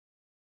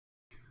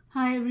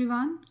Hi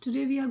everyone,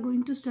 today we are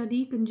going to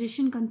study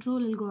congestion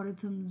control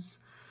algorithms.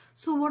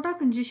 So what are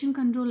congestion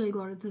control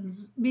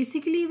algorithms?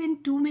 Basically,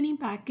 when too many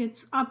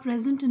packets are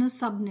present in a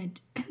subnet,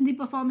 the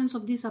performance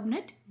of the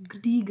subnet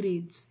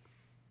degrades.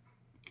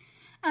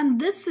 And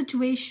this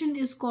situation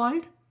is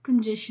called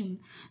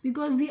congestion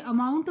because the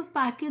amount of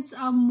packets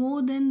are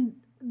more than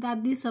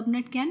that the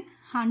subnet can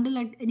handle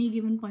at any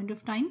given point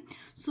of time.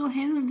 So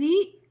hence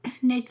the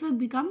network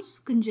becomes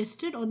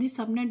congested or the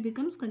subnet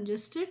becomes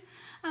congested,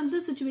 and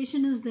this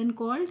situation is then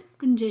called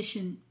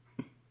congestion.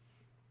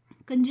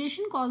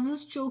 Congestion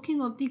causes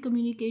choking of the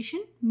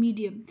communication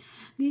medium.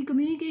 The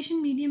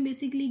communication medium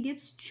basically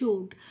gets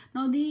choked.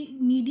 Now the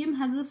medium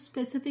has a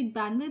specific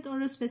bandwidth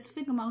or a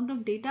specific amount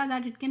of data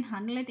that it can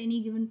handle at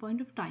any given point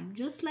of time.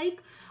 Just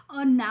like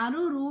a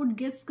narrow road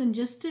gets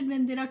congested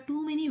when there are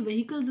too many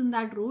vehicles in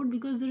that road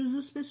because there is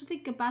a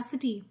specific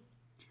capacity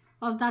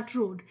of that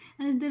road.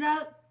 And if there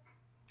are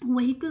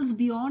vehicles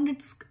beyond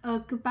its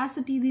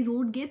capacity, the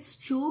road gets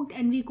choked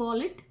and we call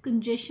it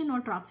congestion or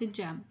traffic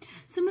jam.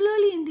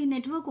 Similarly, in the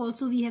network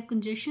also we have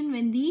congestion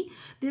when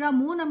there are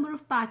more number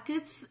of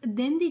packets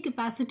than the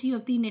capacity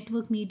of the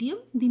network medium.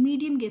 The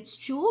medium gets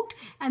choked,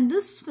 and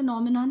this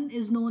phenomenon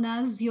is known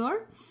as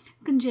your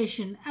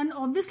congestion. And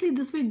obviously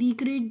this will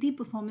degrade the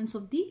performance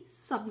of the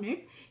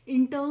subnet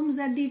in terms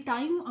that the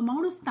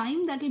amount of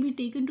time that will be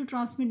taken to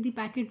transmit the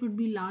packet would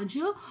be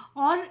larger,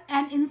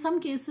 and in some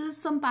cases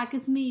some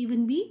packets may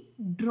even be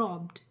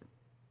dropped.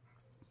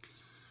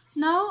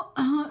 Now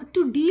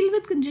to deal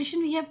with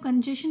congestion, we have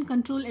congestion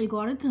control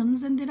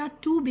algorithms, and there are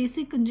two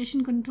basic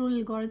congestion control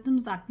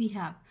algorithms that we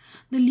have: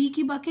 the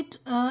leaky bucket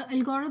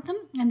algorithm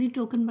and the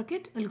token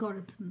bucket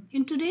algorithm.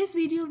 In today's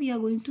video we are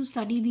going to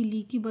study the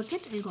leaky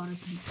bucket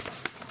algorithm.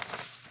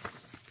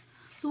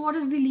 So what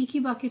is the leaky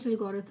bucket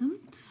algorithm?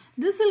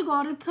 This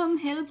algorithm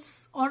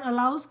helps or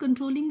allows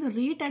controlling the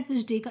rate at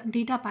which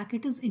data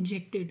packet is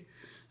injected.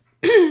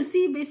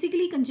 See,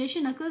 basically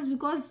congestion occurs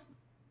because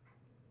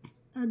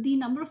the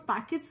number of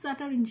packets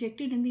that are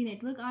injected in the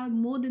network are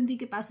more than the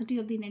capacity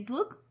of the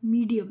network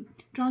medium,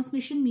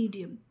 transmission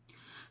medium.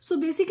 So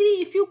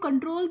basically, if you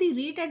control the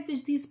rate at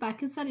which these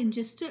packets are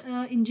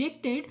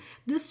injected,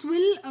 this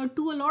will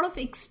to a lot of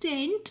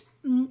extent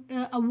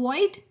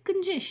avoid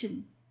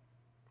congestion.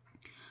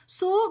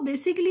 So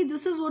basically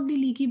this is what the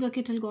leaky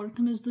bucket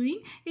algorithm is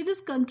doing. It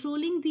is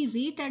controlling the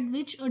rate at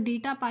which a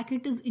data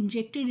packet is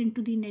injected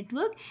into the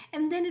network,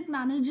 and then it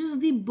manages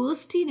the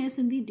burstiness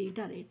in the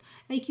data rate.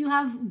 Like you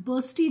have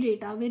bursty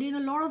data wherein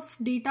a lot of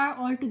data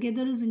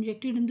altogether is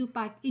injected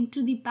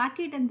into the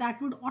packet, and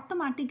that would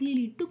automatically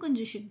lead to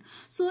congestion.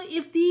 So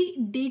if the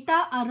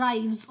data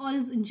arrives or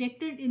is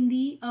injected in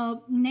the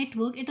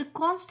network at a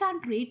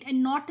constant rate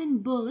and not in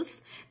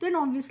bursts, then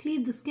obviously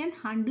this can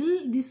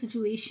handle the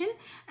situation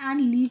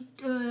and lead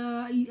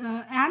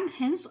and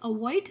hence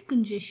avoid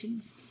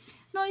congestion.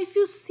 Now if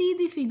you see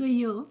the figure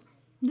here,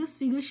 this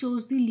figure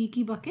shows the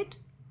leaky bucket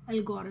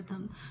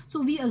algorithm.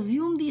 So we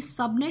assume the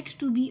subnet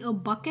to be a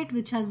bucket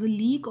which has a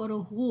leak or a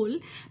hole.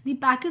 The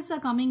packets are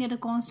coming at a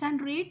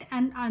constant rate,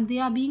 and they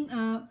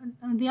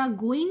are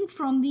going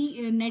from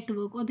the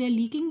network, or they are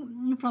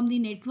leaking from the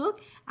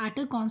network at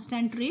a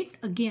constant rate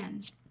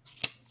again.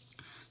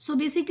 So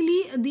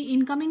basically the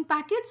incoming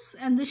packets,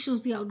 and this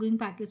shows the outgoing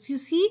packets. You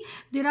see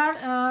there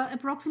are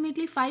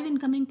approximately 5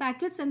 incoming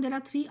packets and there are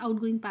 3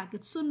 outgoing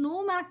packets. So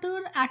no matter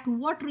at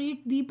what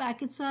rate the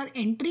packets are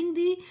entering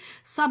the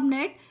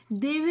subnet,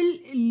 they will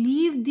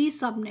leave the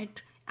subnet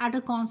at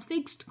a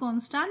fixed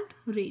constant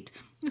rate.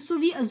 So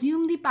we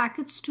assume the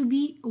packets to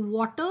be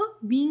water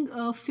being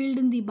filled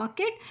in the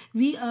bucket.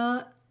 We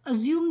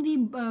assume the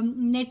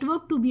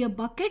network to be a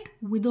bucket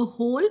with a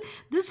hole.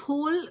 This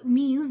hole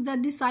means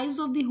that the size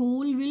of the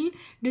hole will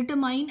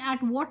determine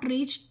at what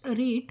rate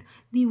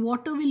the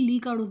water will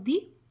leak out of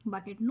the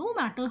bucket. No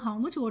matter how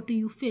much water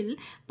you fill,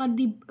 but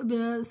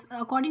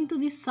according to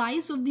the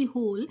size of the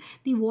hole,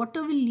 the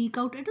water will leak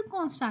out at a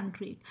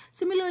constant rate.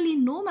 Similarly,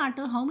 no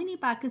matter how many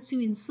packets you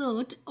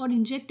insert or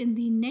inject in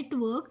the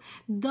network,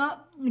 the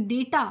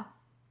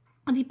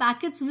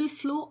packets will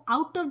flow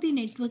out of the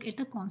network at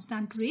a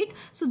constant rate.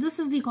 So this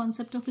is the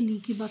concept of a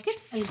leaky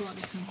bucket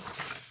algorithm.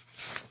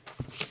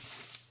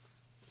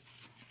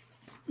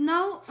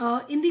 Now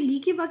in the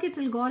leaky bucket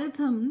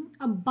algorithm,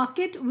 a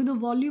bucket with a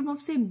volume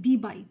of say B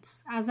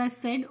bytes, as I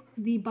said,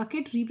 the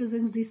bucket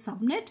represents the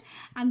subnet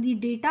and the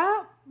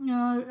data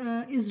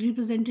is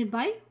represented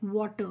by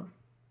water.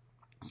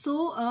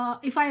 So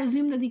if I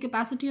assume that the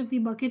capacity of the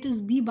bucket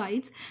is B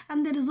bytes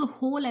and there is a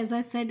hole, as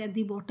I said, at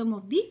the bottom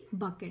of the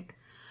bucket.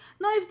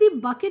 Now if the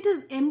bucket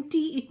is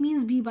empty, it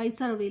means B bytes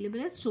are available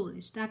as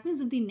storage. That means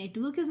if the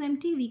network is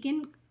empty, we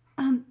can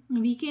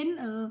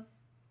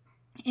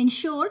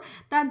ensure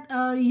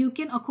that you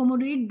can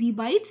accommodate B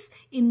bytes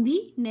in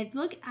the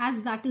network,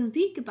 as that is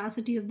the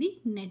capacity of the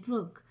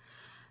network.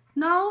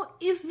 Now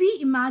if we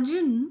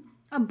imagine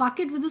a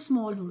bucket with a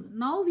small hole,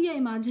 now we are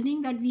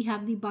imagining that we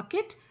have the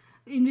bucket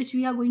in which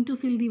we are going to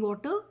fill the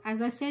water.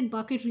 As I said,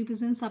 bucket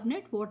represents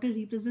subnet, water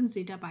represents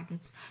data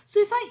packets. So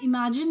if I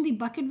imagine the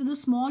bucket with a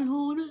small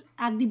hole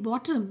at the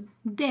bottom,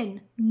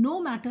 then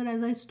no matter,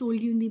 as I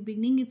told you in the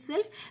beginning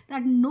itself,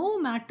 that no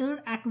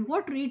matter at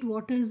what rate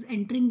water is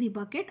entering the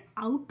bucket,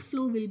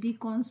 outflow will be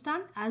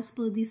constant as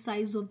per the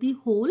size of the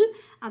hole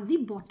at the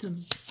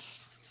bottom.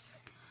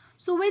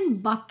 So when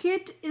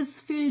bucket is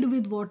filled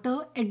with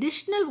water,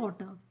 additional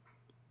water,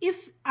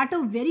 if at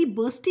a very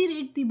bursty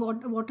rate the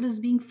water is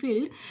being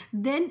filled,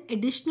 then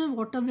additional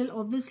water will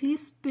obviously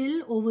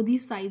spill over the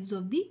sides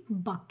of the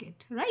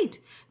bucket, right?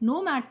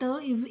 No matter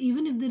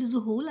even if there is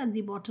a hole at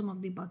the bottom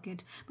of the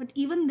bucket. But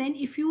even then,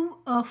 if you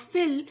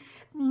fill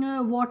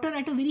water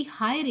at a very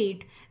high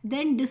rate,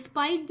 then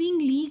despite being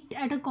leaked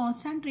at a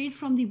constant rate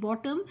from the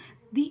bottom,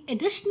 the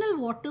additional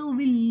water will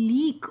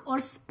leak or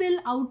spill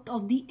out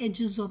of the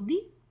edges of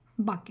the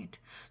bucket.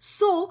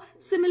 So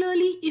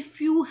similarly, if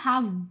you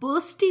have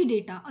bursty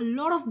data, a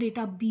lot of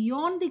data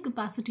beyond the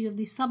capacity of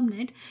the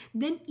subnet,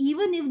 then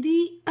even if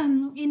the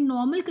in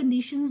normal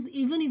conditions,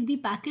 even if the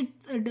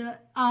packets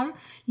are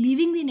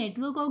leaving the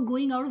network or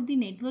going out of the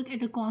network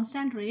at a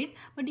constant rate,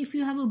 but if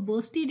you have a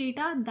bursty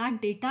data,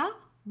 that data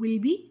will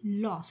be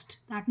lost.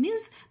 That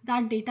means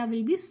that data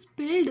will be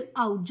spilled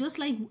out. Just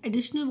like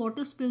additional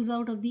water spills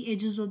out of the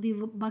edges of the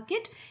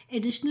bucket,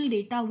 additional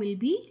data will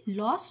be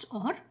lost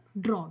or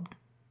dropped.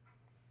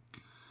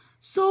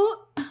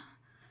 So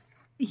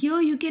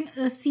here you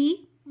can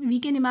see,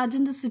 we can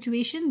imagine the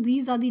situation.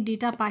 These are the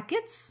data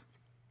packets.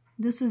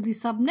 This is the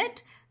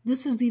subnet.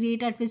 This is the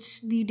rate at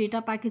which the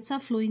data packets are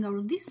flowing out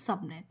of the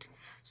subnet.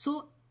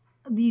 So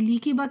the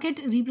leaky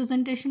bucket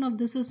representation of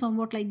this is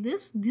somewhat like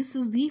this. This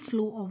is the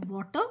flow of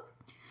water,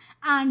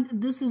 and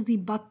this is the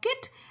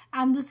bucket,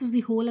 and this is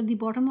the hole at the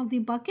bottom of the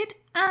bucket.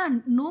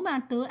 And no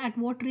matter at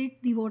what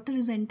rate the water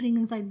is entering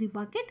inside the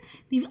bucket,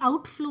 the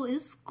outflow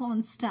is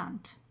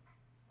constant.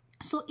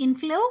 So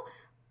inflow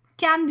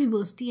can be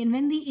bursty, and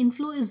when the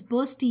inflow is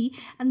bursty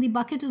and the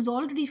bucket is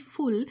already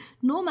full,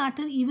 no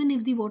matter even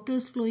if the water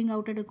is flowing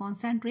out at a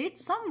constant rate,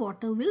 some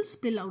water will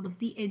spill out of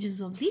the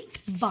edges of the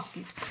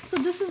bucket. So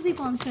this is the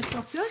concept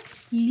of your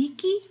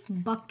leaky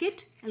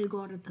bucket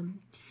algorithm.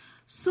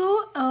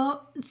 So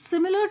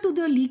similar to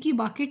the leaky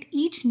bucket,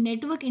 each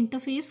network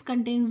interface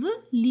contains a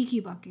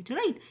leaky bucket,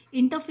 right?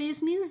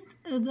 Interface means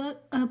the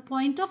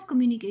point of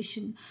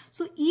communication.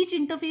 So each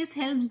interface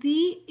helps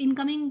the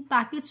incoming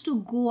packets to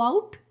go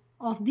out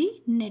of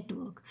the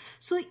network.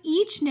 So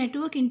each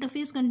network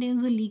interface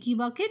contains a leaky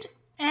bucket,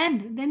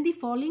 and then the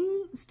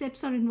following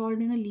steps are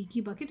involved in a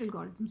leaky bucket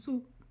algorithm.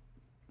 So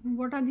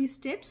what are these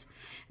steps?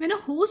 When a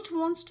host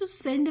wants to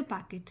send a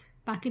packet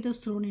is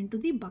thrown into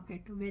the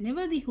bucket.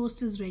 Whenever the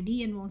host is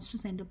ready and wants to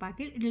send a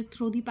packet, it will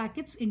throw the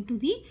packets into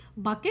the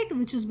bucket,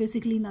 which is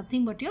basically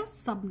nothing but your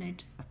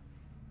subnet.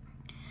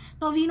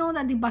 Now we know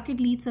that the bucket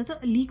leaks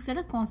at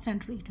a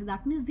constant rate.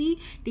 That means the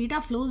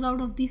data flows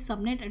out of the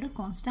subnet at a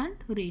constant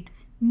rate,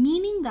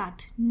 meaning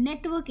that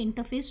network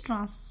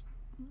interface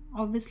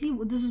obviously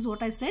this is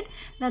what I said,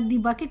 that the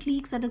bucket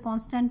leaks at a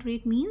constant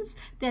rate means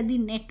that the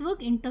network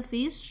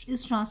interface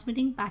is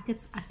transmitting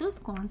packets at a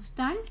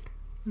constant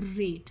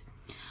rate.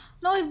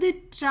 Now if the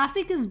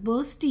traffic is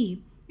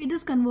bursty, it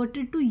is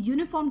converted to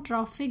uniform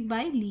traffic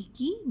by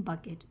leaky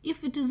bucket.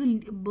 If it is a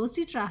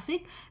bursty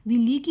traffic, the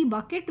leaky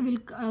bucket will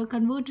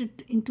convert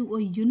it into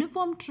a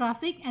uniform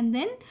traffic and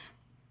then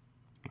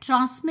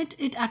transmit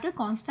it at a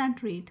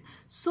constant rate.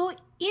 So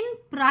in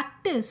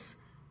practice,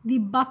 the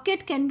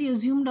bucket can be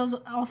assumed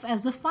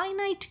as a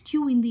finite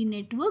queue in the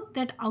network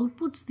that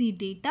outputs the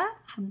data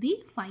at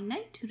the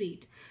finite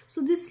rate. So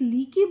this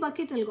leaky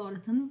bucket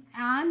algorithm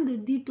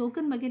and the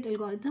token bucket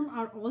algorithm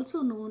are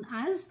also known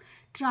as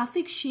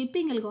traffic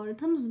shaping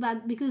algorithms,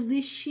 because they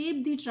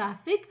shape the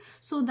traffic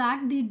so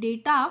that the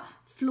data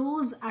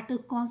flows at a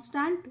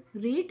constant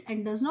rate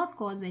and does not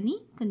cause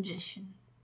any congestion.